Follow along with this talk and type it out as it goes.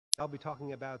I'll be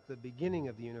talking about the beginning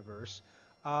of the universe.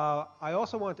 I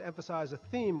also want to emphasize a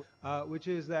theme, which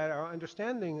is that our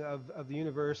understanding of the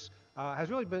universe has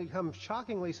really become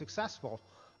shockingly successful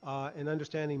in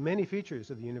understanding many features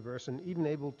of the universe, and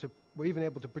we're even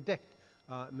able to predict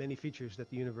many features that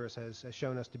the universe has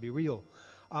shown us to be real.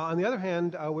 On the other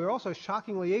hand, we're also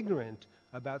shockingly ignorant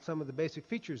about some of the basic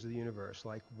features of the universe,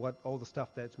 like what all the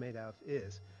stuff that it's made out of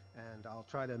is. And I'll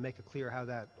try to make it clear how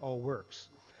that all works.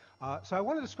 So I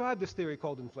want to describe this theory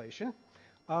called inflation,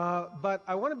 but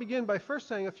I want to begin by first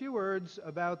saying a few words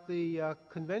about the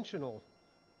conventional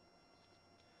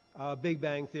Big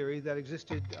Bang theory that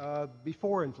existed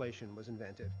before inflation was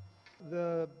invented.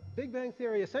 The Big Bang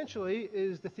theory essentially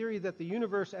is the theory that the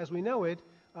universe as we know it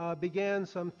began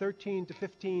some 13 to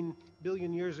 15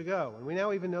 billion years ago. And we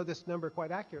now even know this number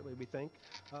quite accurately, we think.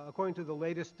 According to the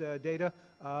latest data,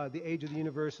 the age of the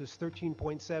universe is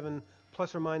 13.7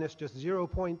 plus or minus just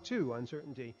 0.2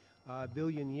 uncertainty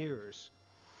billion years.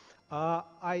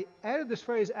 I added this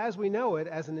phrase, as we know it,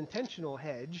 as an intentional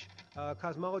hedge.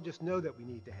 Cosmologists know that we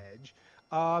need to hedge.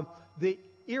 The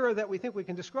era that we think we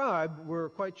can describe, we're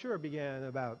quite sure began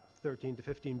about 13 to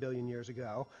 15 billion years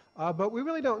ago, but we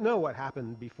really don't know what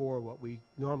happened before what we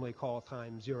normally call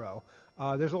time zero.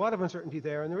 There's a lot of uncertainty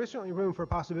there, and there is certainly room for a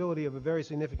possibility of a very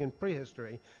significant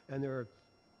prehistory, and there are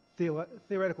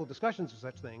theoretical discussions of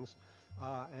such things,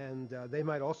 and they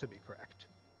might also be correct.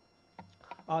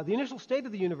 The initial state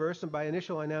of the universe, and by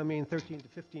initial I now mean 13 to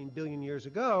 15 billion years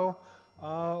ago,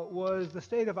 was the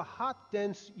state of a hot,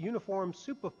 dense, uniform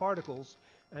soup of particles.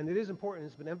 And it is important,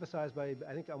 it's been emphasized by,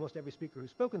 I think, almost every speaker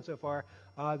who's spoken so far,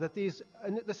 that this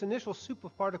initial soup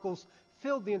of particles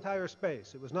filled the entire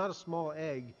space. It was not a small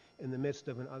egg in the midst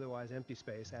of an otherwise empty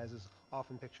space, as is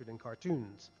often pictured in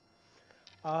cartoons.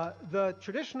 The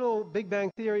traditional Big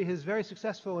Bang theory is very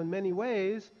successful in many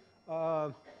ways.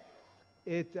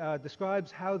 It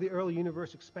describes how the early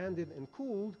universe expanded and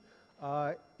cooled.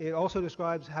 It also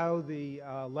describes how the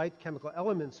light chemical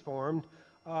elements formed.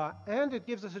 And it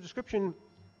gives us a description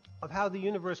of how the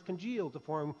universe congealed to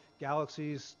form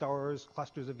galaxies, stars,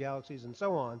 clusters of galaxies, and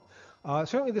so on.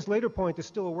 Certainly this later point is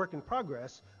still a work in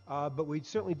progress, but we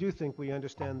certainly do think we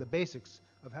understand the basics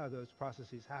of how those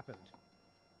processes happened.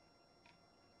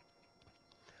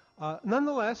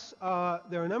 Nonetheless,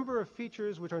 there are a number of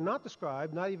features which are not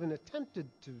described, not even attempted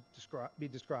to be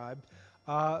described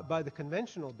by the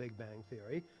conventional Big Bang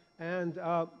theory. And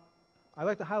I'd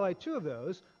like to highlight two of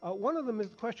those. One of them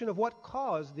is the question of what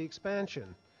caused the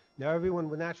expansion. Now, everyone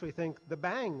would naturally think the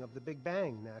bang of the Big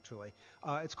Bang, naturally.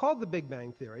 It's called the Big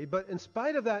Bang theory, but in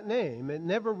spite of that name, it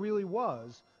never really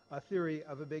was a theory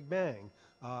of a Big Bang.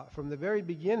 From the very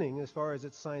beginning, as far as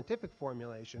its scientific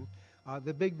formulation,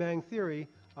 the Big Bang theory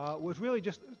was really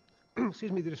just,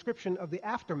 excuse me, the description of the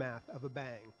aftermath of a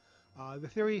bang. The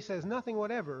theory says nothing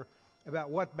whatever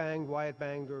about what banged, why it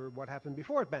banged, or what happened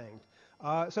before it banged.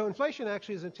 So inflation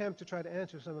actually is an attempt to try to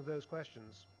answer some of those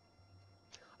questions.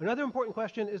 Another important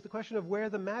question is the question of where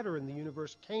the matter in the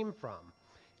universe came from.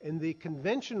 In the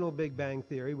conventional Big Bang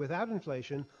theory, without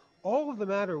inflation, all of the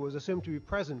matter was assumed to be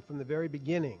present from the very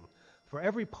beginning. For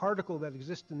every particle that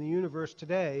exists in the universe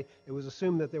today, it was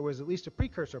assumed that there was at least a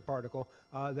precursor particle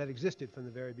that existed from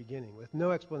the very beginning, with no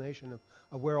explanation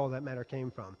of where all that matter came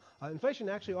from. Inflation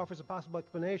actually offers a possible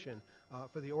explanation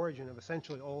for the origin of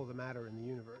essentially all of the matter in the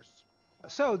universe.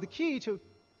 So the key to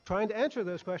trying to answer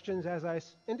those questions, as I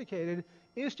indicated,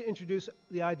 is to introduce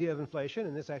the idea of inflation,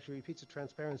 and this actually repeats the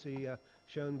transparency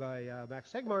shown by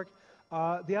Max Tegmark.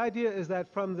 The idea is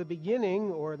that from the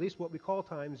beginning, or at least what we call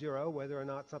time zero, whether or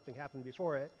not something happened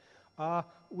before it,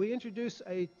 we introduce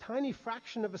a tiny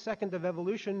fraction of a second of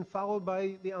evolution followed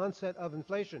by the onset of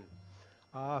inflation.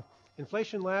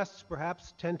 Inflation lasts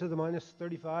perhaps 10 to the minus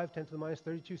 35, 10 to the minus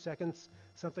 32 seconds,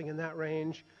 something in that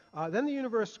range. Then the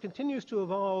universe continues to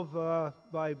evolve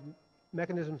by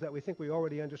mechanisms that we think we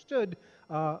already understood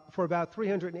for about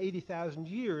 380,000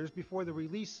 years before the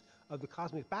release of the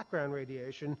cosmic background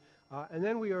radiation. And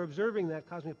then we are observing that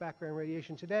cosmic background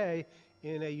radiation today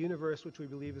in a universe which we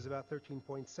believe is about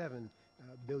 13.7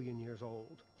 billion years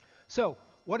old. So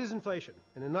what is inflation?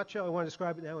 In a nutshell, I want to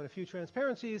describe it now in a few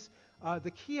transparencies.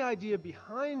 The key idea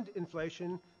behind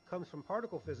inflation comes from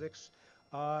particle physics.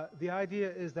 The idea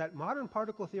is that modern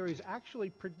particle theories actually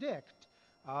predict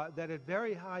that at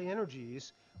very high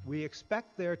energies, we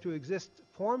expect there to exist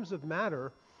forms of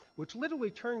matter which literally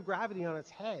turn gravity on its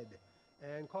head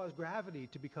and cause gravity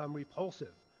to become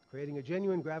repulsive, creating a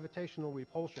genuine gravitational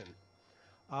repulsion.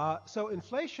 So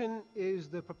inflation is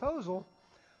the proposal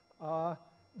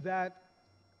that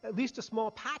at least a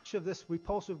small patch of this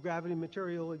repulsive gravity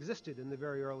material existed in the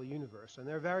very early universe. And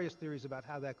there are various theories about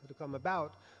how that could have come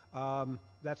about.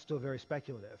 That's still very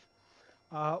speculative.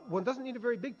 One doesn't need a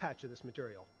very big patch of this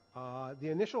material. The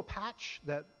initial patch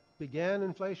that began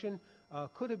inflation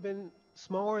could have been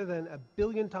smaller than 1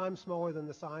 billion times smaller than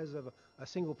the size of a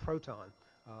single proton,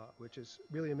 which is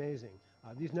really amazing.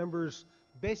 These numbers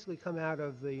basically come out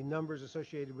of the numbers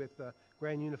associated with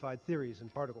grand unified theories in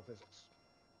particle physics.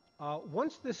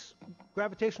 Once this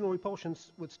gravitational repulsion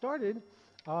was started,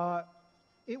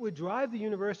 it would drive the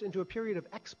universe into a period of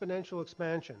exponential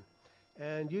expansion.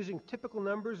 And using typical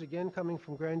numbers, again coming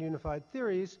from grand unified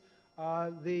theories,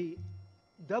 the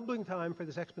doubling time for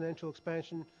this exponential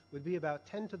expansion would be about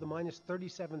 10 to the minus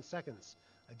 37 seconds,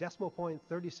 a decimal point,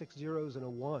 36 zeros and a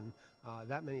 1,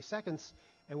 that many seconds.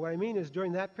 And what I mean is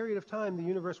during that period of time, the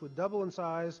universe would double in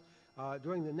size.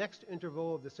 During the next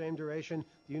interval of the same duration,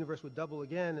 the universe would double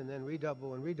again and then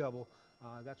redouble and redouble.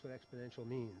 That's what exponential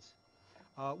means.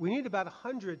 We need about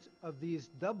 100 of these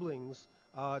doublings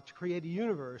to create a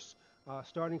universe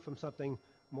starting from something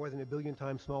more than 1 billion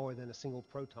times smaller than a single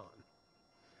proton.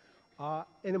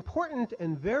 An important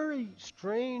and very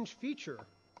strange feature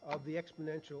of the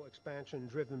exponential expansion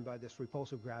driven by this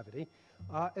repulsive gravity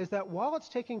is that while it's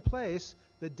taking place,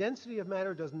 the density of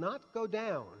matter does not go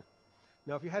down.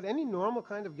 Now, if you had any normal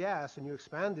kind of gas and you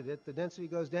expanded it, the density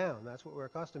goes down. That's what we're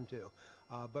accustomed to.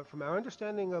 But from our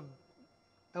understanding of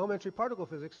elementary particle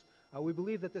physics, we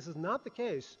believe that this is not the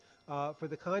case for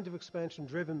the kind of expansion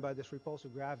driven by this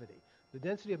repulsive gravity. The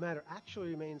density of matter actually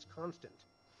remains constant.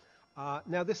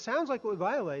 Now, this sounds like it would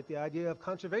violate the idea of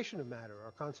conservation of matter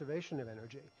or conservation of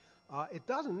energy. It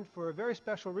doesn't for a very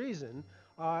special reason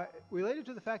related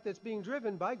to the fact that it's being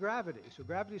driven by gravity. So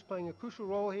gravity is playing a crucial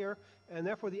role here, and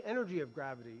therefore the energy of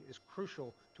gravity is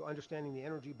crucial to understanding the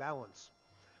energy balance.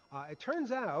 It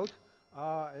turns out,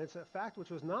 and it's a fact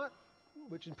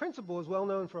which in principle is well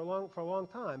known for a long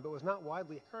time, but was not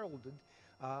widely heralded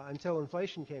until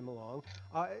inflation came along.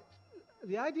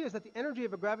 The idea is that the energy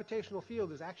of a gravitational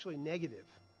field is actually negative.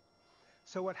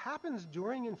 So what happens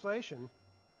during inflation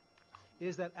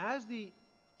is that as the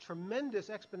tremendous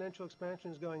exponential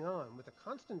expansion is going on with a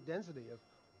constant density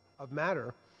of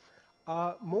matter,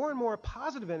 more and more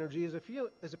positive energy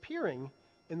is appearing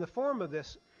in the form of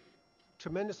this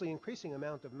tremendously increasing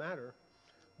amount of matter.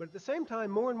 But at the same time,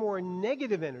 more and more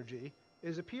negative energy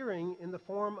is appearing in the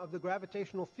form of the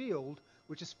gravitational field,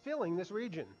 which is filling this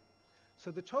region. So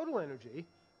the total energy,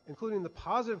 including the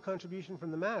positive contribution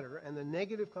from the matter and the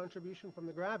negative contribution from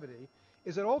the gravity,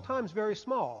 is at all times very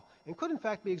small and could in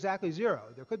fact be exactly zero.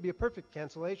 There could be a perfect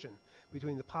cancellation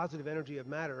between the positive energy of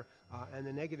matter and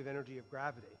the negative energy of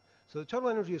gravity. So the total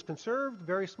energy is conserved,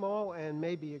 very small, and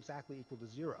may be exactly equal to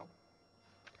zero.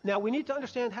 Now, we need to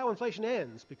understand how inflation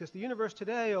ends, because the universe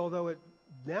today, although it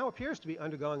now appears to be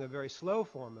undergoing a very slow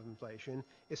form of inflation,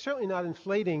 is certainly not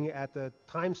inflating at the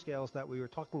timescales that we were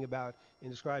talking about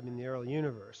in describing the early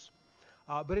universe.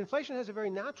 But inflation has a very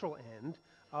natural end,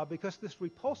 because this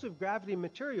repulsive gravity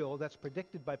material that's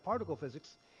predicted by particle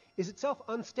physics is itself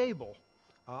unstable.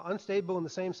 Unstable in the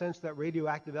same sense that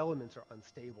radioactive elements are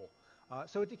unstable.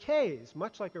 So it decays,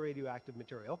 much like a radioactive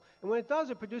material, and when it does,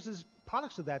 it produces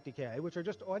products of that decay, which are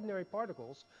just ordinary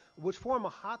particles, which form a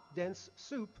hot, dense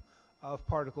soup of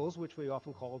particles, which we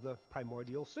often call the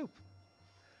primordial soup.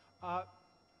 Now,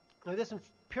 this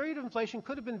period of inflation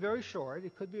could have been very short.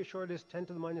 It could be as short as 10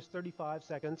 to the minus 35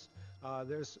 seconds.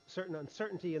 There's certain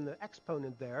uncertainty in the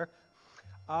exponent there.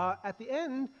 At the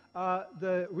end,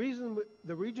 the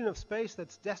region of space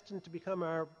that's destined to become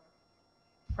our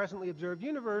presently observed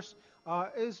universe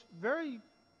is very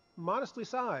modestly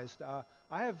sized.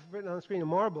 I have written on the screen a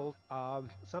marble,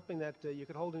 something that you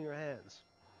could hold in your hands,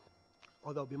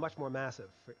 although it would be much more massive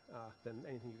than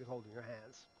anything you could hold in your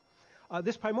hands.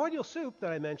 This primordial soup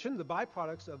that I mentioned, the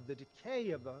byproducts of the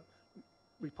decay of the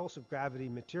repulsive gravity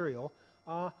material,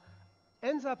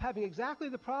 ends up having exactly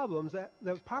the properties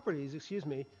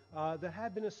that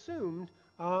had been assumed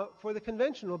for the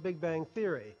conventional Big Bang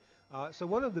theory. So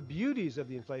one of the beauties of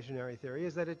the inflationary theory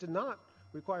is that it did not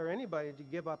require anybody to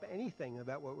give up anything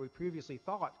about what we previously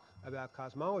thought about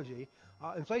cosmology.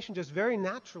 Inflation just very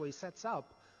naturally sets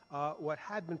up what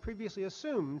had been previously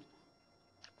assumed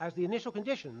as the initial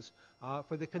conditions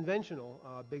for the conventional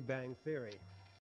Big Bang theory.